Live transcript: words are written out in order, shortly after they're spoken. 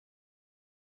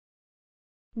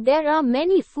There are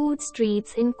many food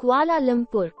streets in Kuala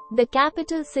Lumpur, the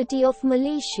capital city of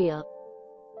Malaysia.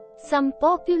 Some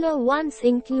popular ones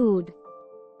include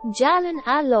Jalan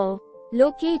Aloh,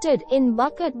 located in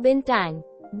Bukit Bintang.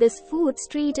 This food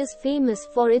street is famous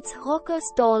for its hawker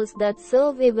stalls that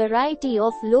serve a variety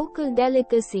of local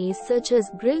delicacies such as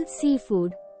grilled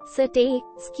seafood, satay,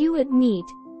 skewered meat,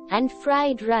 and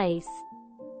fried rice.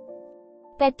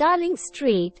 Petaling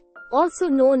Street, also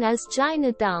known as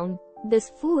Chinatown,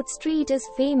 this food street is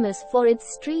famous for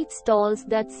its street stalls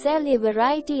that sell a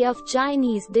variety of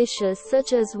Chinese dishes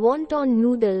such as wonton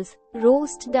noodles,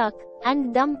 roast duck,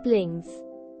 and dumplings.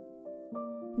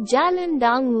 Jalan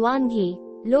Dang Wangi,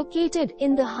 located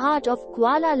in the heart of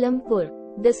Kuala Lumpur,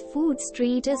 this food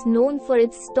street is known for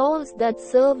its stalls that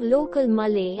serve local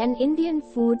Malay and Indian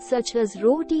food such as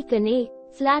roti canai,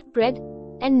 flatbread,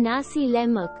 and nasi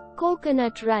lemak,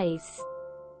 coconut rice.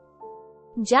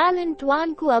 Jalan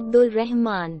Tuanku Abdul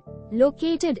Rahman,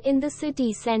 located in the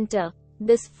city center,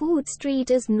 this food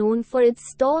street is known for its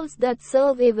stalls that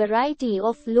serve a variety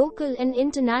of local and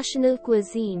international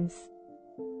cuisines.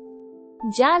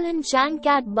 Jalan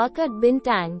Changkat Bukit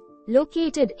Bintang,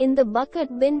 located in the Bukit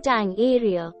Bintang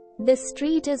area, this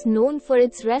street is known for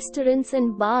its restaurants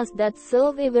and bars that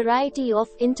serve a variety of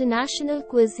international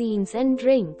cuisines and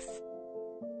drinks.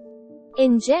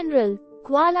 In general,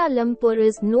 Kuala Lumpur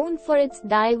is known for its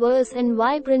diverse and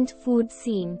vibrant food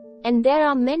scene, and there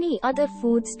are many other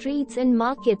food streets and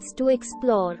markets to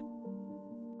explore.